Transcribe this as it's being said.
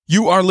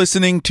You are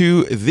listening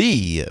to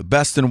the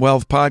Best in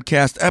Wealth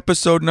podcast,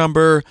 episode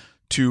number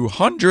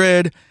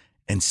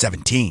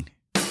 217.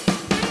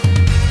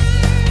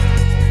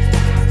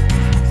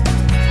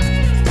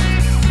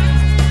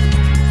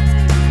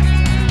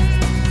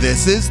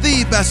 This is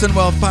the Best in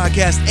Wealth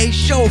podcast, a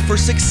show for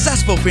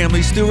successful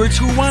family stewards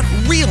who want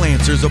real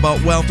answers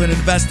about wealth and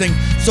investing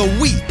so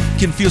we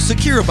can feel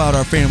secure about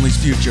our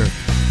family's future.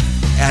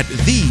 At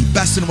the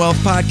Best in Wealth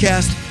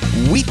podcast,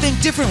 we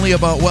think differently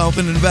about wealth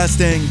and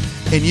investing,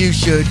 and you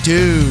should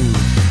too.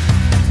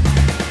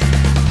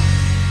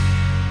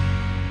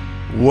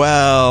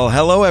 Well,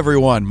 hello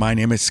everyone. My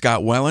name is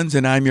Scott Wellens,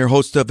 and I'm your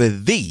host of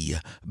the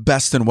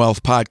Best in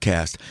Wealth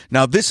podcast.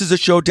 Now, this is a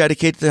show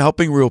dedicated to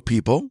helping real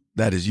people,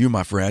 that is you,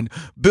 my friend,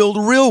 build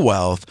real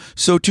wealth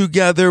so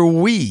together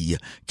we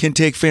can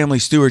take family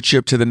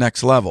stewardship to the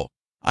next level.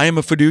 I am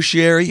a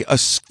fiduciary, a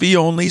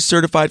fee-only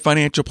certified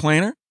financial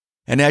planner,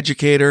 an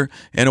educator,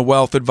 and a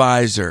wealth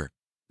advisor.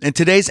 And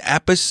today's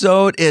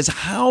episode is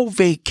how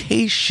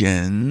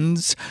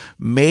vacations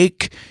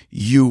make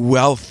you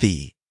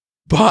wealthy.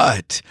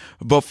 But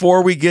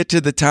before we get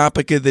to the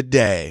topic of the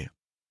day,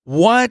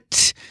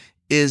 what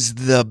is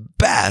the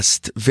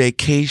best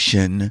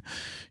vacation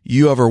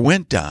you ever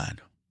went on?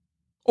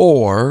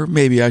 Or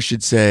maybe I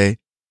should say,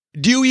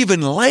 do you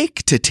even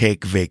like to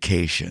take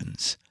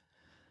vacations?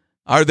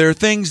 Are there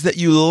things that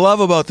you love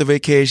about the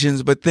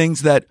vacations, but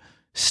things that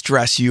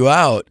stress you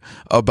out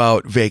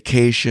about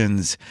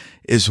vacations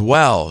as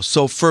well?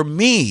 So for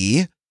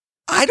me,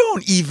 I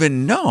don't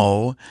even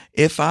know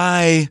if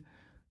I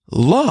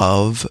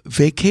love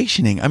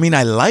vacationing. I mean,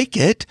 I like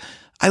it.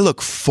 I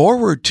look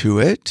forward to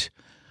it,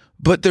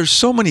 but there's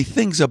so many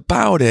things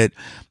about it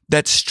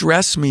that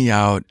stress me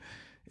out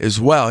as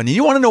well. And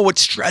you want to know what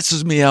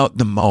stresses me out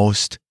the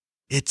most?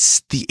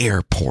 It's the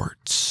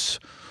airports.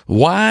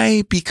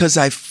 Why? Because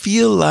I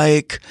feel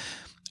like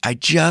I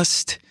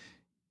just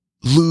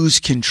lose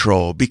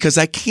control, because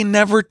I can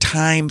never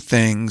time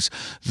things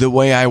the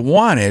way I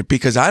want it,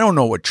 because I don't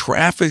know what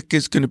traffic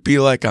is going to be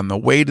like on the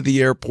way to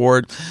the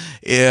airport,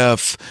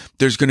 if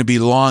there's going to be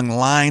long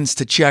lines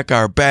to check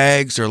our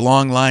bags or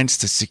long lines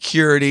to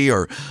security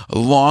or a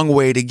long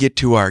way to get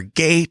to our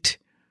gate.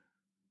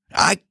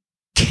 I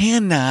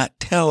cannot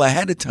tell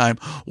ahead of time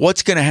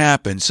what's going to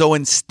happen. So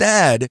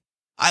instead,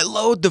 I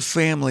load the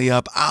family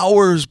up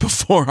hours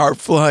before our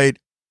flight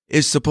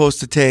is supposed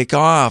to take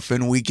off,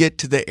 and we get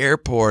to the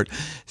airport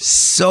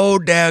so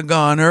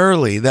daggone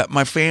early that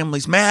my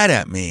family's mad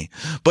at me.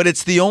 But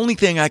it's the only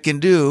thing I can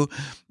do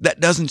that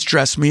doesn't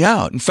stress me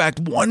out. In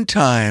fact, one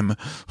time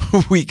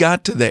we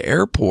got to the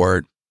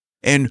airport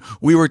and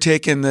we were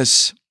taking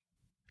this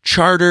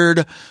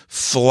chartered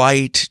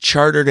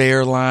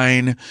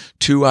airline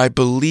to, I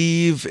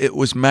believe it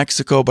was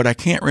Mexico, but I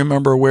can't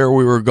remember where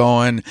we were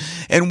going.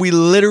 And we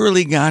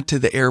literally got to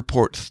the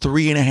airport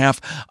 3.5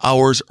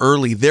 hours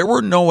early. There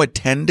were no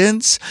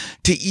attendants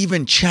to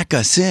even check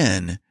us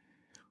in.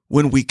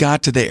 When we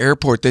got to the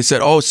airport, they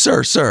said, "Oh,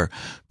 sir,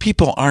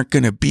 people aren't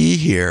going to be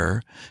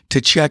here to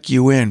check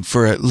you in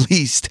for at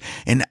least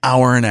an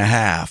hour and a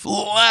half."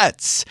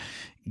 Let's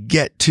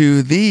get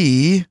to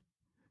the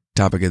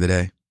topic of the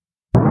day.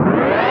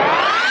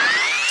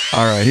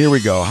 All right, here we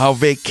go. How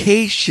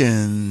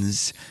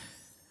vacations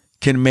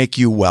can make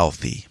you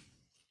wealthy.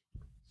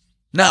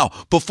 Now,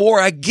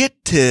 before I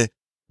get to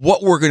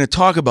what we're going to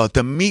talk about,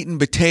 the meat and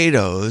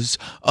potatoes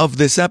of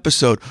this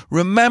episode,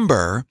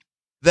 remember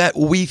that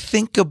we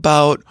think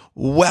about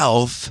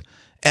wealth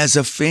as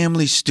a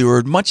family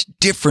steward much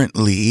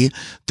differently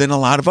than a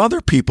lot of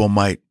other people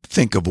might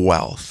think of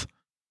wealth.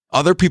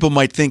 Other people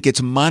might think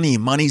it's money.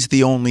 Money's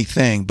the only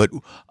thing. But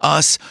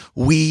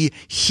we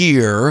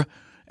here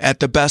at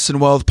the Best in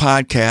Wealth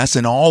podcast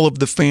and all of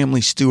the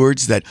family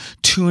stewards that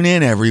tune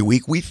in every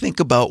week, we think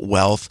about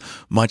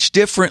wealth much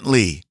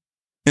differently.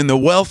 And the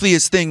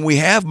wealthiest thing we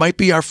have might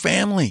be our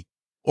family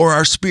or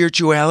our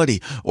spirituality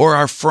or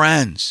our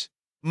friends.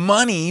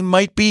 Money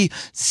might be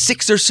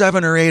 6 or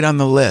 7 or 8 on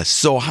the list.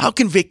 So how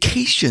can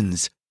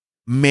vacations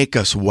make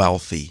us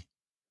wealthy?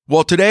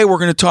 Well, today we're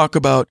going to talk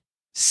about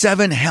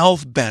 7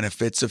 health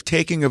benefits of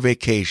taking a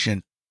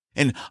vacation.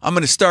 And I'm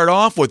going to start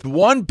off with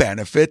one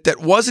benefit that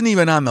wasn't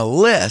even on the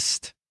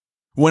list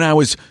when I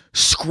was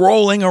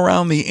scrolling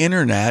around the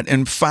internet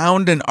and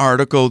found an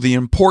article, The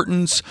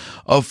Importance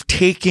of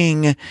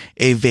Taking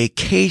a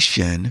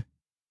Vacation,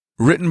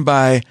 written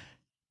by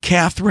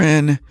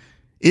Catherine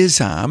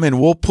Isham.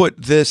 And we'll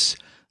put this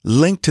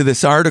link to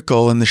this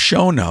article in the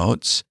show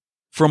notes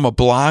from a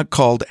blog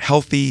called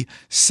Healthy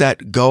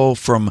Set Go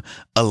from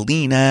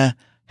Alina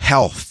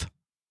Health.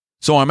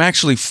 So I'm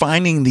actually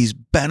finding these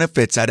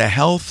benefits at a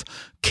health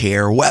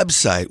care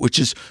website, which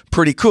is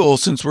pretty cool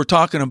since we're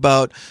talking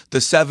about the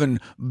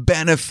 7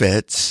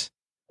 benefits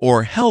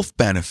or health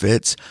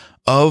benefits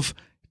of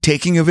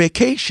taking a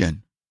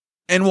vacation.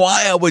 And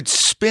why I would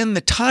spin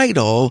the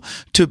title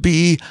to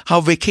be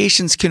how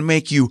vacations can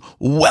make you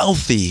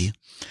wealthy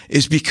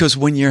is because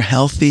when you're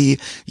healthy,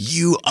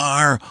 you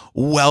are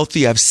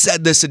wealthy. I've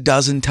said this a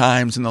dozen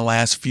times in the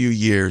last few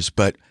years,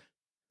 but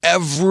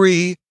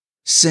every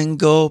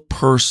single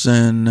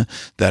person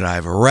that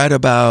I've read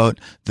about,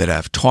 that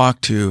I've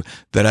talked to,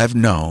 that I've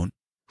known,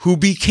 who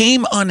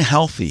became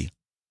unhealthy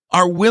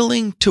are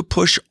willing to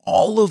push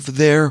all of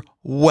their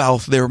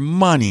wealth, their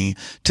money,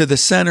 to the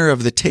center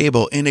of the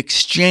table in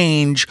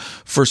exchange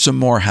for some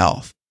more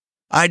health.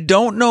 I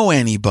don't know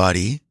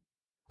anybody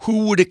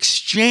who would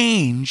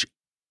exchange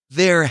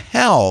their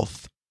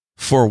health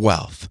for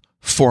wealth,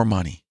 for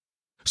money.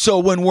 So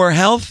when we're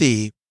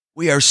healthy,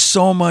 we are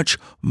so much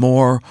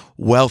more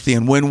wealthy.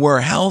 And when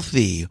we're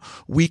healthy,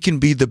 we can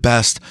be the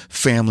best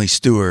family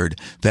steward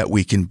that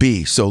we can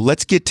be. So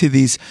let's get to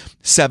these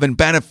 7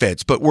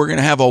 benefits, but we're going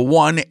to have a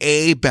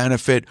 1A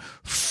benefit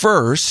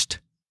first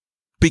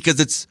because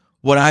it's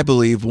what I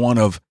believe one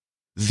of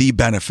the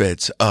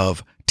benefits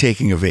of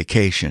taking a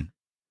vacation.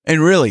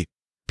 And really,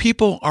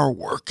 people are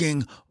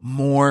working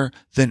more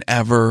than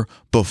ever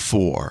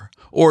before.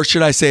 Or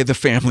should I say the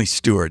family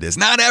steward is?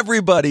 Not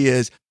everybody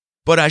is,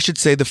 but I should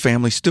say the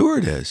family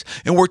steward is.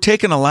 And we're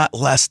taking a lot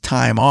less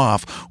time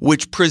off,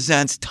 which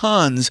presents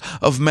tons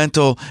of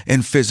mental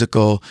and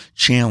physical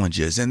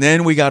challenges. And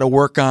then we got to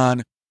work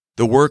on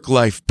the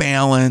work-life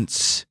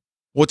balance.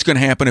 What's going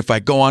to happen if I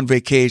go on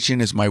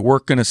vacation? Is my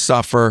work going to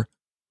suffer?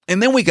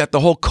 And then we got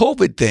the whole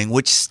COVID thing,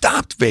 which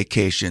stopped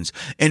vacations.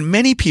 And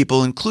many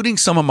people, including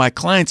some of my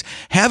clients,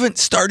 haven't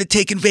started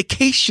taking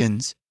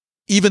vacations,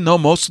 even though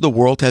most of the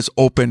world has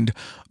opened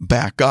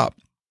back up.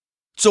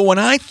 So when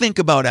I think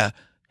about a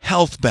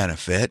health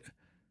benefit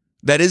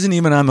that isn't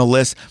even on the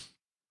list,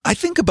 I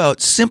think about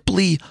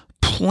simply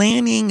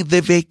planning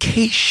the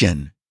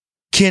vacation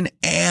can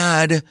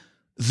add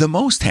the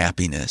most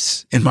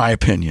happiness, in my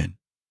opinion,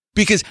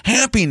 because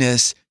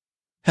happiness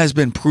has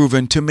been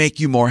proven to make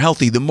you more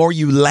healthy. The more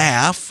you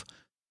laugh,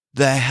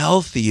 the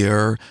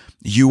healthier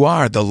you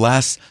are, the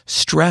less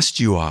stressed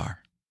you are.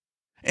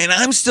 And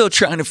I'm still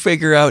trying to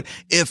figure out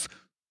if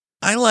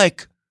I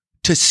like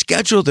to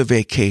schedule the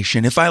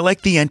vacation, if I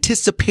like the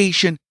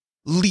anticipation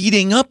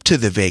leading up to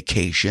the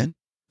vacation,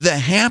 the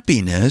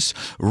happiness,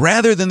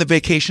 rather than the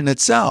vacation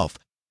itself.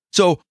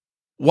 So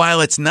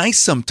while it's nice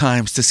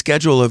sometimes to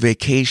schedule a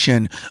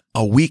vacation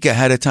a week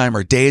ahead of time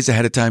or days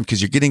ahead of time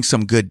because you're getting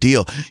some good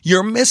deal,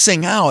 you're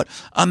missing out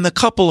on the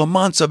couple of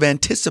months of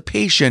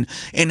anticipation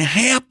and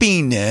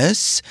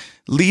happiness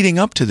leading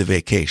up to the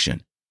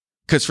vacation.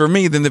 Because for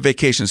me, then the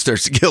vacation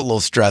starts to get a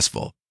little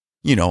stressful.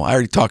 I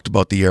already talked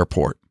about the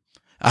airport.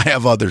 I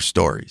have other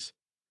stories.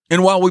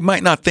 And while we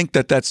might not think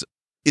that that's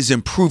is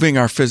improving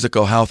our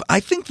physical health, I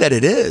think that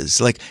it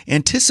is. Like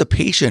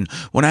anticipation,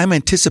 when I'm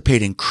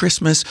anticipating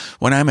Christmas,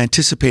 when I'm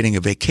anticipating a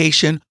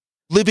vacation,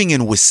 living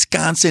in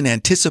Wisconsin,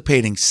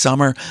 anticipating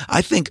summer,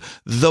 I think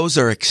those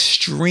are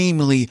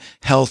extremely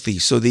healthy.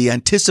 So the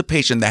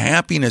anticipation, the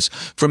happiness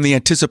from the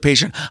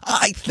anticipation,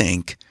 I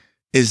think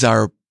is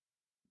our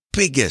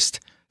biggest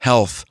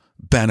health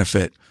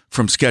benefit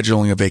from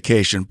scheduling a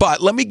vacation.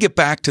 But let me get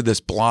back to this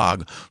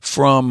blog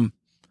from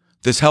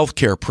this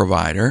healthcare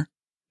provider.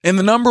 And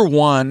the number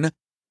 1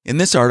 in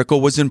this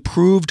article was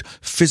improved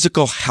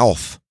physical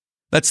health.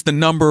 That's the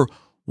number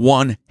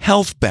 1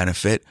 health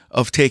benefit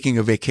of taking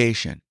a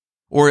vacation,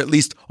 or at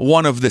least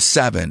one of the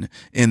 7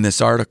 in this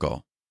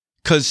article.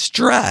 Because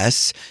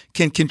stress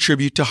can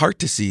contribute to heart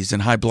disease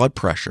and high blood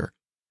pressure.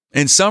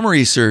 And some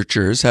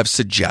researchers have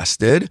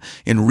suggested,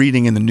 in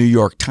reading in the New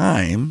York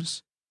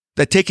Times,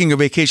 that taking a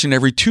vacation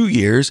every 2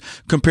 years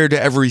compared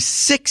to every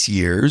 6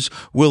 years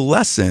will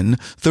lessen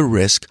the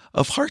risk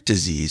of heart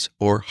disease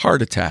or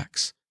heart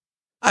attacks.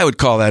 I would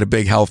call that a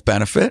big health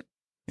benefit.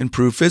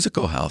 Improved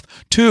physical health.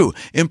 2,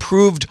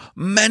 improved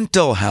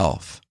mental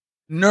health.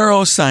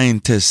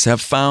 Neuroscientists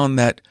have found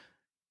that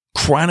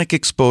chronic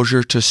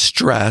exposure to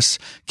stress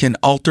can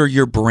alter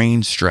your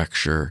brain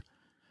structure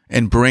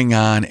and bring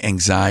on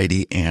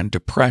anxiety and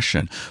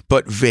depression.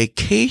 But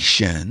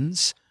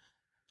vacations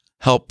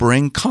help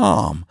bring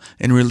calm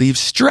and relieve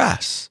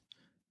stress.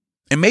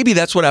 And maybe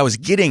that's what I was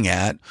getting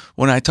at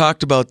when I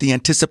talked about the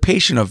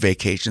anticipation of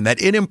vacation,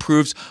 that it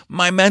improves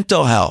my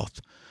mental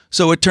health.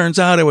 So it turns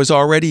out I was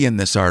already in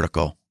this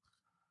article.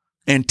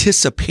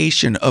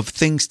 Anticipation of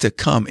things to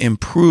come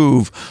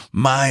improve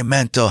my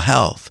mental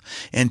health.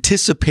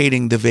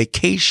 Anticipating the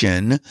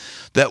vacation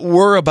that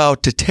we're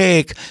about to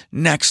take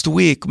next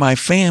week, my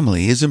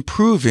family, is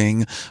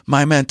improving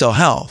my mental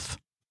health.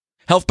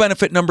 Health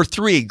benefit number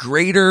 3,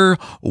 greater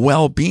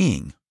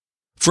well-being.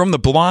 From the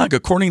blog,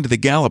 according to the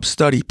Gallup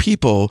study,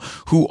 people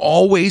who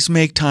always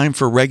make time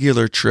for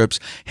regular trips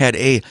had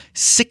a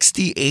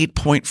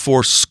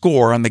 68.4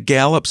 score on the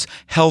Gallup's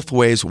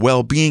Healthways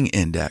Well-Being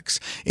Index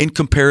in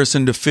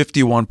comparison to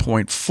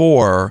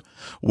 51.4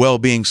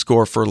 well-being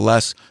score for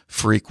less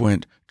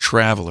frequent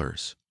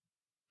travelers.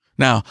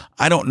 Now,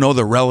 I don't know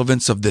the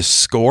relevance of this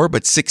score,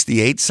 but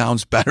 68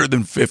 sounds better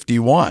than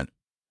 51.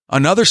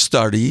 Another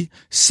study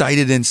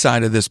cited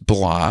inside of this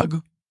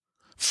blog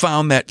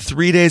found that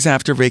 3 days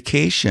after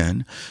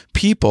vacation,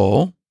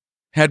 people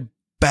had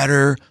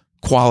better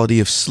quality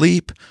of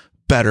sleep,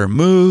 better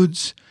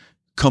moods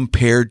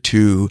compared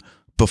to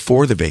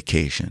before the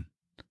vacation.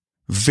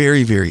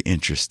 Very, very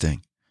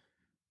interesting.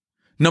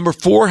 Number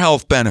 4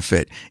 health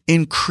benefit,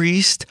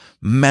 increased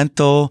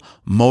mental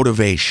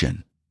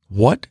motivation.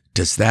 What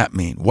does that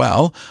mean?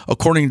 Well,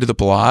 according to the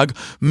blog,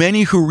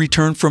 many who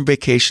return from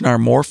vacation are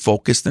more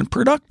focused and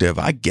productive.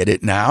 I get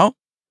it now.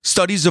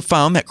 Studies have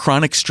found that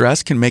chronic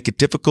stress can make it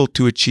difficult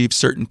to achieve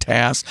certain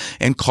tasks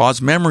and cause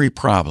memory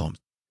problems.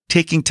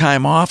 Taking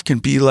time off can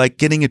be like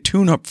getting a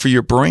tune-up for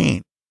your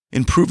brain,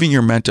 improving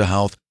your mental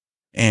health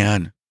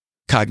and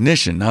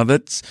cognition. Now,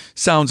 that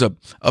sounds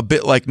a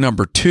bit like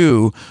number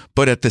 2,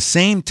 but at the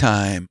same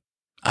time,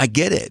 I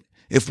get it.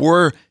 If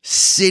we're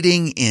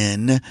sitting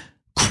in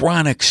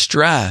chronic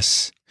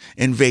stress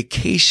and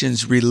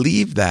vacations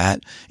relieve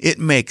that, it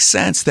makes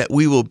sense that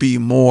we will be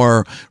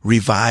more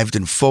revived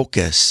and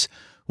focused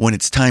when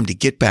it's time to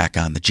get back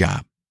on the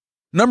job.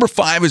 Number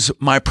 5 is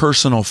my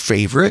personal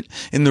favorite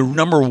and the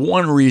number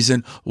 1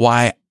 reason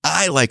why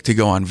I like to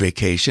go on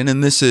vacation,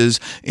 and this is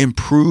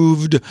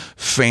improved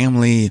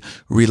family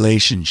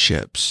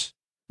relationships.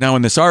 Now,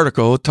 in this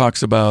article, it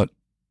talks about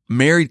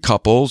married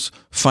couples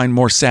find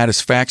more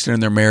satisfaction in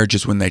their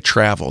marriages when they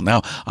travel.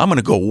 Now, I'm going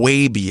to go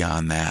way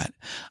beyond that.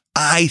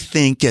 I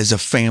think as a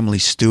family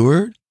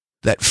steward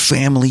that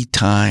family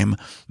time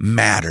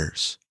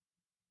matters.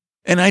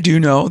 And I do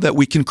know that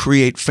we can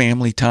create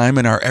family time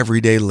in our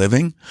everyday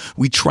living.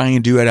 We try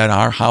and do it at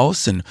our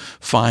house and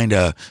find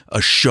a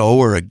show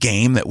or a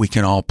game that we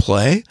can all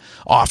play.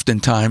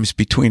 Oftentimes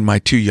between my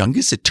 2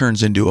 youngest, it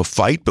turns into a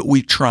fight, but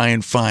we try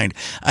and find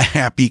a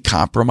happy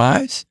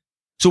compromise.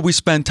 So we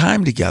spend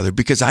time together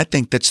because I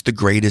think that's the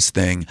greatest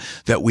thing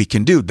that we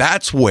can do.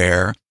 That's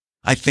where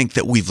I think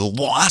that we've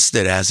lost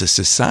it as a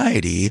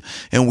society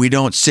and we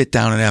don't sit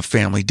down and have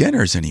family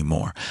dinners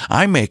anymore.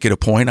 I make it a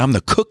point, I'm the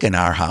cook in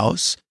our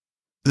house,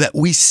 that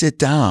we sit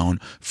down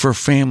for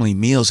family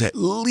meals at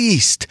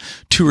least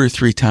 2 or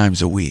 3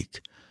 times a week.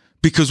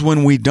 Because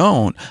when we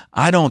don't,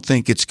 I don't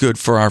think it's good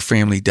for our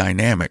family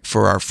dynamic,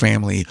 for our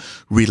family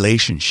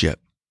relationship.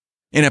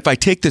 And if I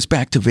take this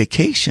back to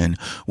vacation,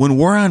 when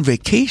we're on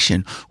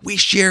vacation, we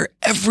share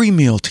every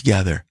meal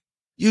together,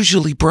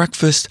 usually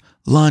breakfast,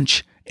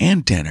 lunch,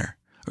 and dinner,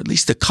 or at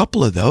least a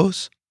couple of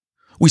those.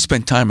 We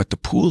spend time at the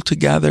pool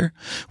together.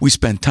 We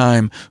spend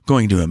time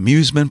going to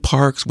amusement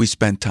parks. We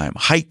spend time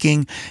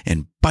hiking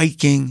and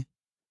biking.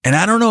 And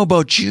I don't know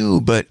about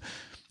you, but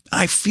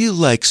I feel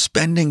like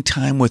spending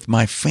time with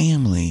my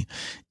family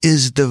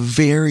is the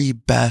very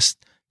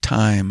best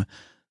time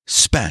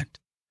spent.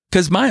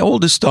 Because my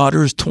oldest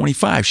daughter is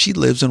 25. She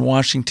lives in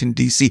Washington,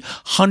 D.C.,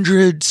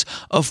 hundreds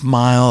of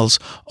miles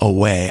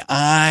away.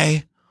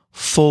 I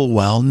full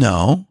well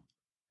know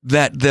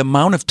that the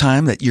amount of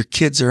time that your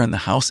kids are in the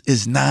house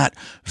is not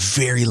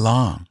very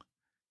long.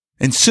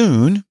 And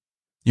soon,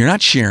 you're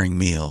not sharing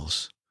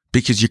meals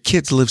because your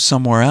kids live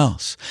somewhere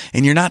else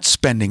and you're not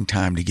spending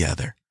time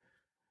together.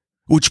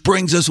 Which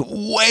brings us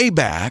way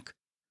back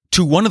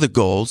to one of the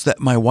goals that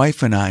my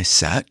wife and I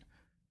set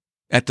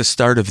at the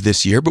start of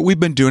this year, but we've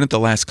been doing it the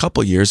last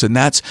couple of years, and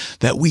that's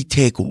that we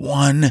take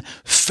one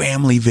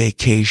family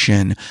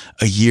vacation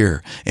a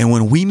year. And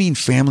when we mean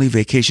family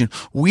vacation,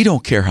 we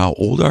don't care how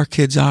old our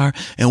kids are,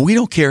 and we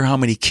don't care how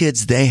many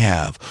kids they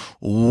have.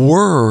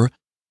 We're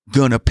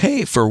going to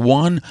pay for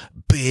one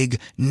big,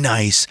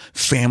 nice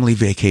family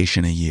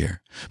vacation a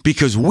year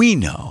because we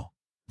know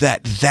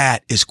that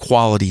that is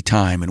quality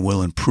time and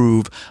will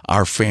improve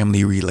our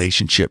family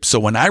relationship. So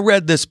when I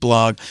read this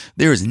blog,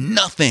 there is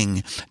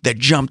nothing that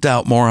jumped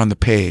out more on the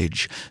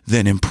page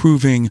than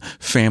improving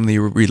family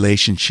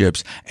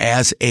relationships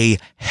as a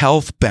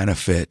health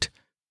benefit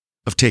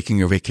of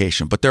taking a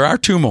vacation. But there are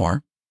 2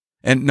 more.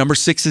 And number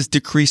 6 is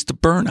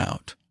decreased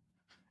burnout.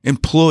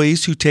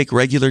 Employees who take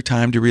regular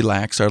time to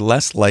relax are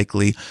less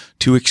likely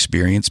to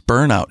experience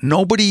burnout.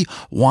 Nobody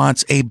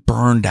wants a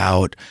burned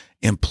out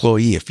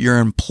employee. If you're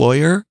an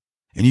employer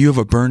and you have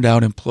a burned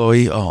out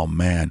employee, oh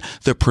man,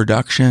 the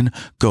production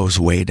goes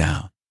way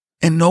down.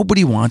 And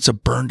nobody wants a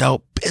burned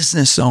out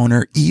business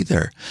owner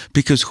either,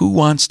 because who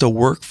wants to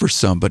work for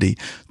somebody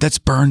that's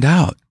burned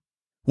out?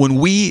 When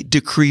we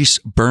decrease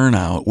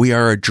burnout, we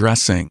are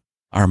addressing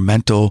our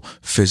mental,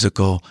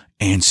 physical,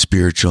 and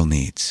spiritual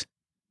needs.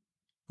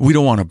 We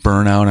don't want to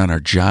burn out on our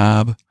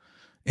job,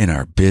 in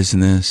our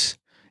business,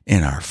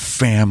 in our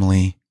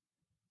family.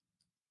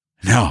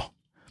 No.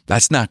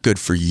 That's not good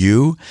for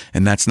you,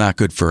 and that's not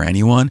good for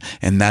anyone,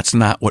 and that's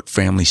not what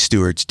family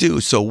stewards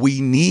do. So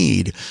we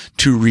need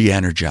to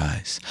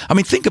re-energize. I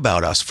mean, think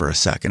about us for a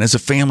second. As a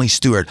family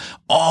steward,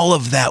 all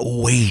of that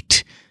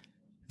weight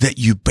that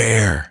you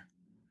bear,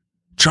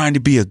 trying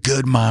to be a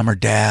good mom or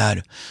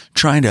dad,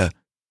 trying to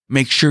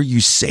make sure you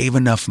save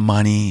enough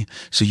money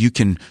so you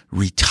can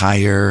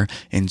retire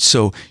and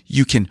so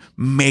you can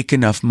make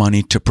enough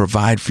money to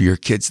provide for your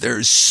kids.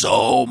 There's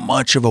so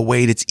much of a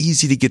weight. It's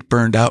easy to get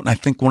burned out. And I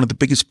think one of the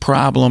biggest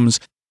problems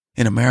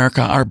in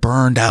America are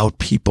burned out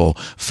people,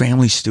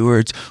 family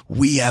stewards.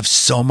 We have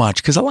so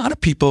much because a lot of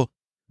people,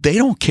 they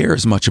don't care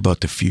as much about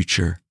the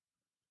future.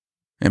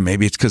 And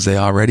maybe it's because they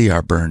already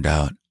are burned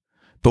out.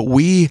 But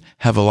we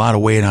have a lot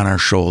of weight on our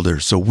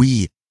shoulders, so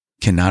we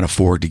cannot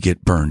afford to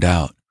get burned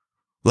out.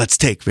 Let's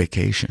take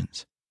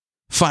vacations.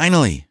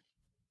 Finally,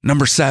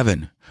 Number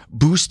 7,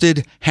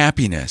 boosted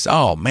happiness.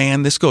 Oh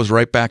man, this goes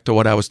right back to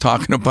what I was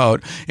talking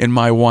about in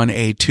my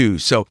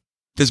 1A2. So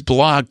this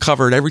blog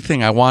covered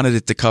everything I wanted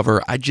it to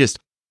cover. I just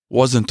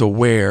wasn't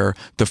aware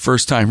the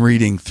first time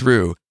reading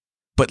through.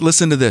 But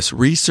listen to this.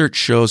 Research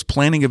shows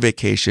planning a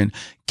vacation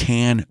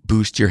can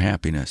boost your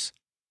happiness.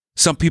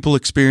 Some people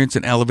experience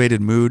an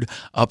elevated mood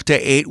up to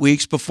 8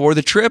 weeks before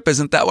the trip.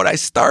 Isn't that what I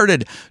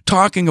started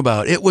talking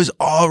about? It was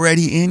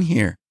already in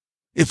here.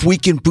 If we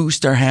can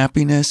boost our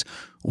happiness,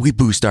 we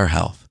boost our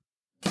health.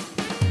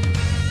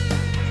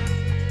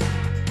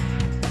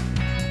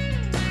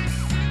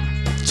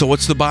 So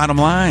what's the bottom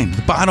line?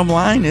 The bottom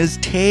line is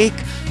take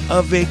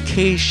a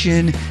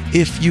vacation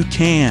if you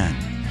can.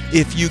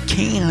 If you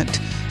can't,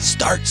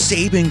 start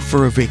saving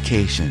for a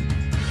vacation.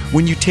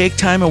 When you take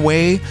time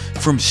away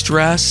from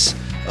stress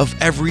of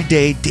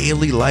everyday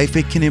daily life,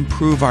 it can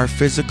improve our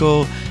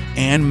physical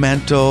and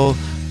mental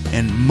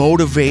and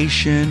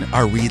motivation,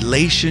 our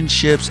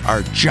relationships,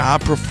 our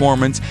job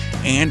performance,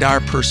 and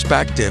our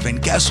perspective.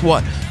 And guess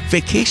what?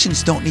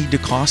 Vacations don't need to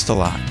cost a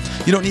lot.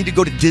 You don't need to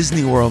go to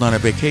Disney World on a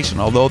vacation,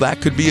 although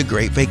that could be a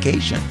great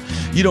vacation.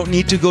 You don't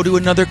need to go to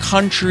another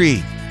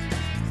country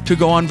to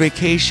go on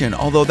vacation,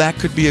 although that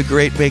could be a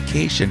great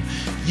vacation.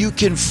 You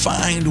can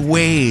find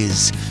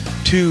ways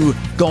to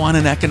go on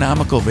an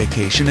economical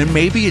vacation, and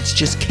maybe it's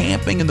just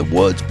camping in the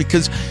woods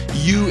because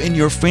you and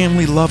your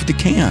family love to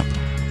camp.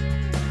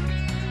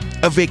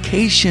 A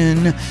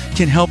vacation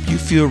can help you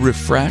feel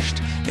refreshed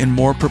and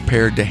more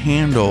prepared to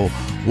handle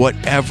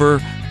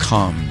whatever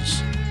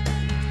comes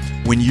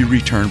when you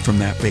return from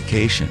that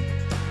vacation.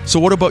 So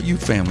what about you,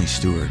 family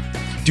steward?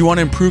 Do you want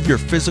to improve your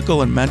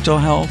physical and mental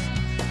health?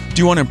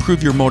 Do you want to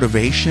improve your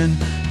motivation,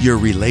 your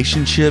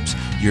relationships,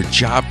 your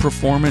job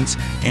performance,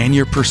 and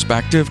your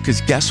perspective?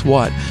 Because guess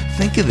what?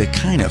 Think of the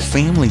kind of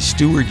family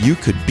steward you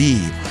could be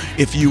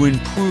if you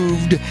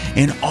improved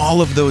in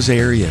all of those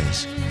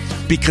areas.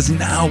 Because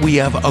now we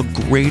have a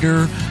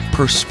greater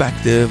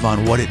perspective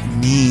on what it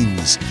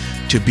means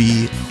to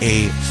be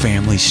a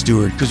family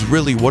steward. Because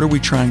really, what are we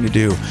trying to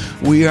do?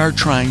 We are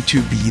trying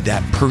to be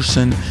that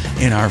person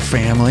in our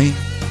family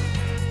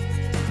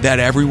that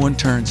everyone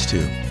turns to.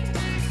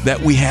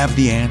 That we have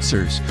the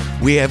answers.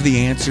 We have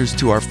the answers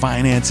to our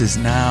finances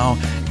now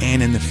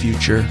and in the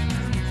future.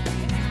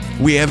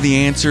 We have the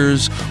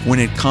answers when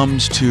it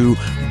comes to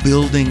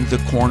building the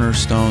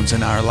cornerstones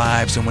in our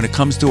lives, and when it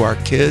comes to our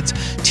kids,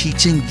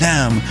 teaching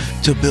them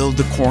to build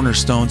the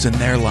cornerstones in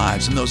their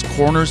lives, and those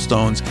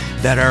cornerstones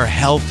that are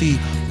healthy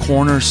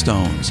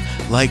cornerstones,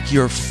 like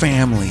your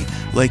family,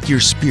 like your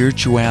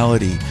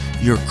spirituality,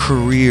 your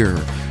career,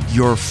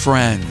 your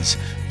friends,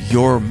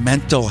 your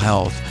mental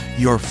health,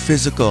 your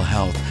physical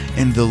health,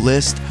 and the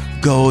list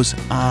goes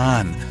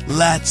on.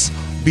 Let's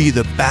be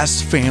the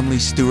best family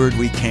steward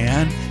we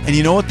can. And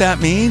you know what that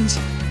means?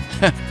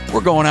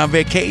 We're going on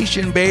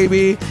vacation,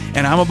 baby.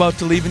 And I'm about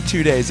to leave in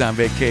 2 days on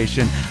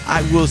vacation.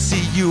 I will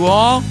see you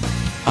all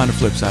on the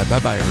flip side.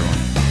 Bye-bye, everyone.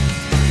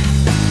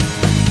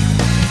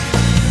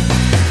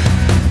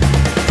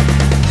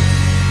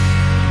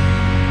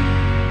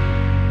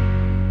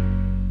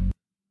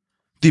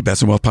 The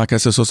Best in Wealth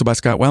podcast is hosted by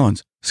Scott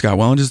Wellens. Scott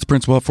Wellens is the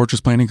principal at Fortress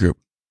Planning Group.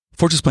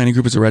 Fortress Planning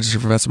Group is a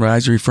registered investment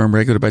advisory firm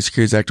regulated by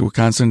Securities Act of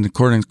Wisconsin in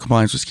accordance with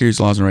compliance with securities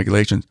laws and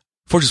regulations.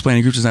 Fortress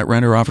Planning Group does not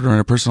render or offer to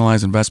render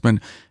personalized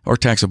investment or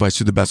tax advice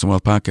through the Best in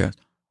Wealth podcast.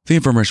 The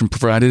information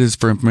provided is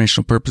for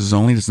informational purposes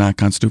only. It does not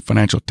constitute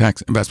financial,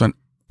 tax, investment,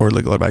 or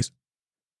legal advice.